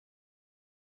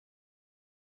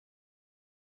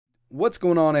What's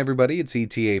going on, everybody? It's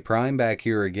ETAPRIME back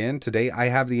here again. Today I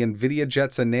have the Nvidia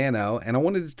Jetson Nano and I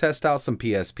wanted to test out some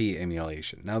PSP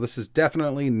emulation. Now this is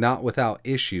definitely not without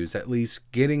issues, at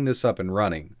least getting this up and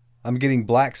running. I'm getting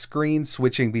black screen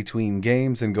switching between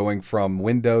games and going from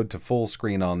windowed to full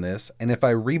screen on this, and if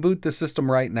I reboot the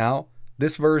system right now,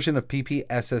 this version of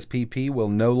PPSSPP will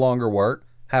no longer work,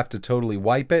 have to totally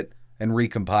wipe it and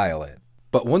recompile it.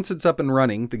 But once it's up and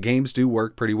running, the games do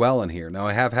work pretty well in here. Now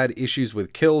I have had issues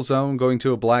with Killzone, going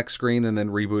to a black screen and then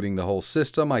rebooting the whole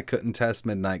system. I couldn't test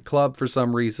Midnight Club for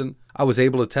some reason. I was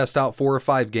able to test out 4 or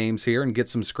 5 games here and get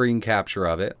some screen capture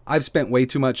of it. I've spent way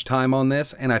too much time on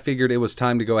this and I figured it was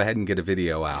time to go ahead and get a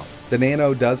video out. The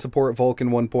Nano does support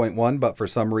Vulkan 1.1, but for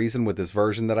some reason with this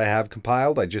version that I have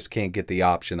compiled, I just can't get the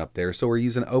option up there. So we're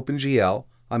using OpenGL.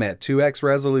 I'm at 2x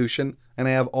resolution and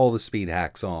I have all the speed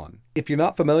hacks on. If you're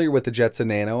not familiar with the Jetson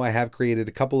Nano, I have created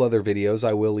a couple other videos.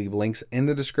 I will leave links in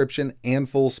the description and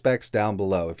full specs down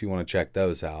below if you want to check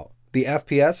those out. The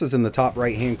FPS is in the top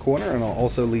right hand corner, and I'll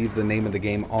also leave the name of the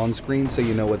game on screen so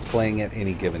you know what's playing at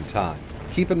any given time.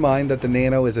 Keep in mind that the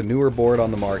Nano is a newer board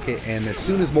on the market, and as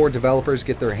soon as more developers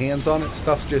get their hands on it,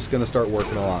 stuff's just going to start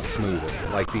working a lot smoother,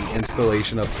 like the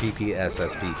installation of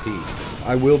PPSSPP.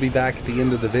 I will be back at the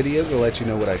end of the video to let you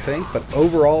know what I think, but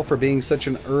overall, for being such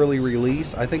an early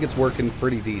release, I think it's working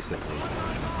pretty decently.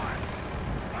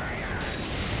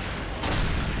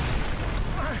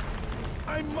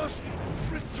 I must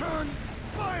return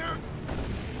fire!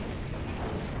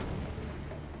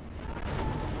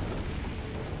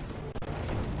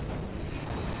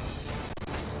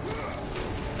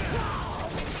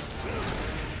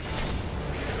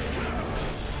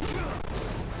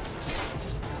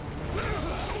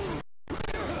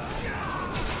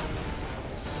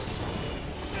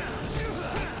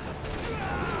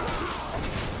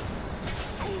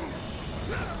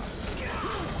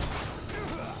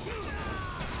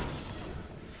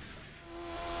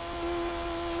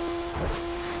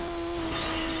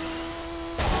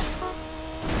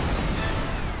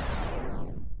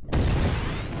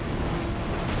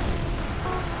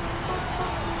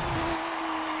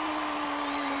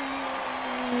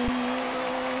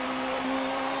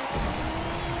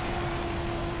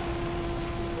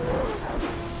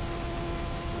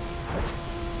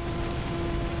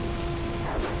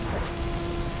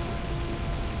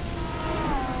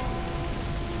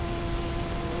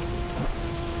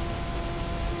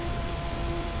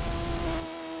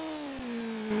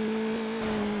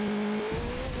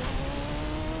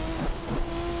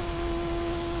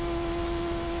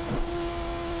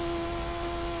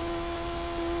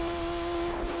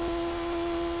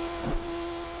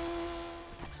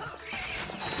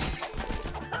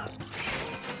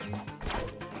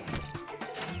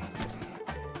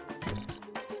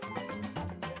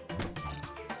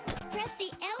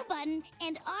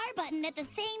 And R button at the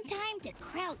same time to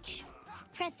crouch.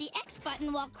 Press the X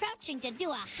button while crouching to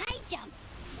do a high jump.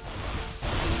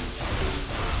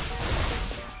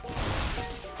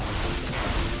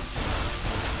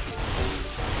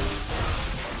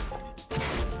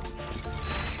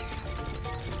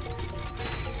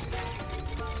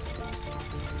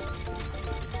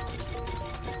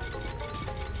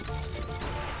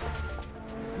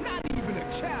 Not even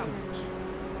a challenge.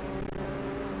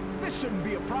 This shouldn't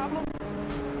be a problem.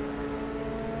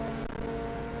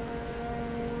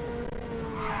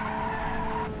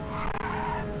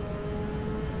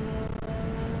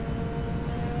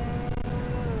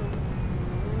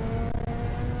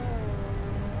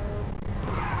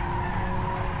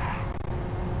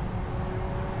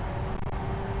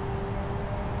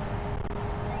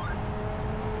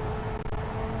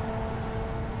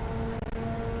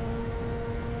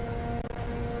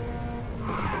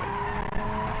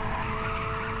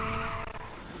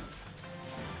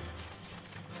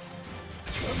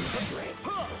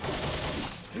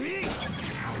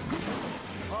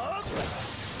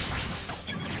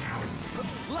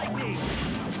 Lightning!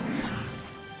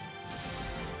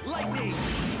 Lightning!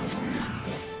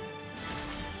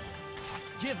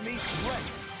 Give me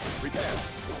strength! Repair!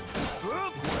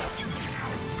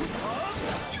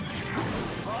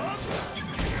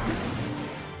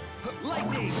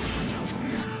 Lightning!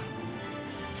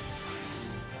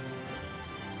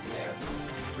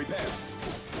 Repair!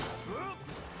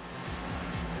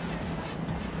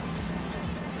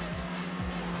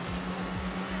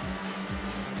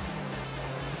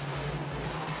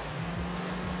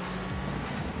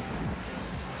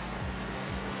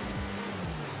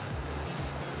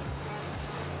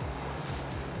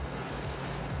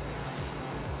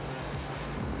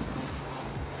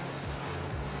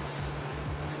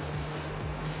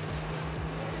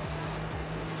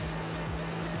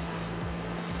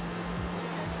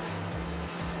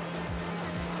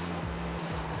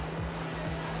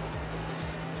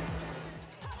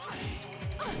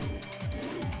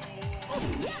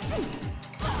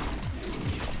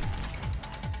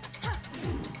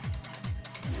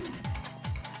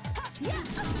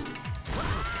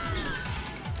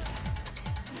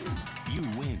 You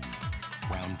win.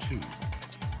 Round 2.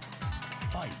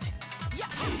 Fight.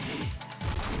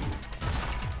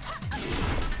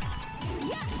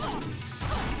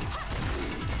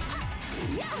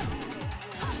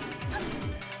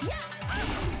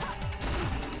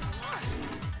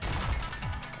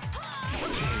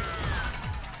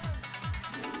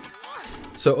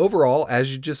 So overall,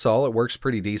 as you just saw, it works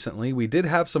pretty decently. We did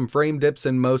have some frame dips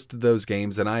in most of those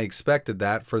games, and I expected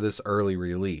that for this early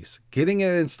release. Getting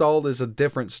it installed is a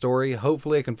different story.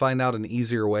 Hopefully I can find out an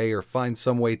easier way or find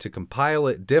some way to compile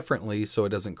it differently so it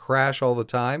doesn't crash all the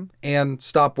time and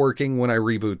stop working when I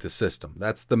reboot the system.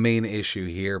 That's the main issue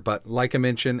here, but like I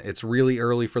mentioned, it's really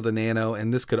early for the Nano,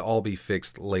 and this could all be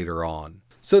fixed later on.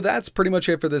 So that's pretty much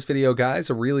it for this video,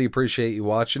 guys. I really appreciate you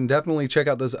watching. Definitely check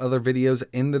out those other videos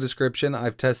in the description.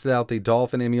 I've tested out the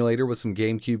Dolphin emulator with some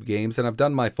GameCube games, and I've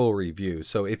done my full review.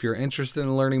 So if you're interested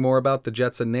in learning more about the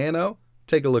Jetson Nano,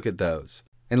 take a look at those.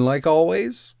 And like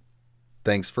always,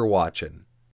 thanks for watching.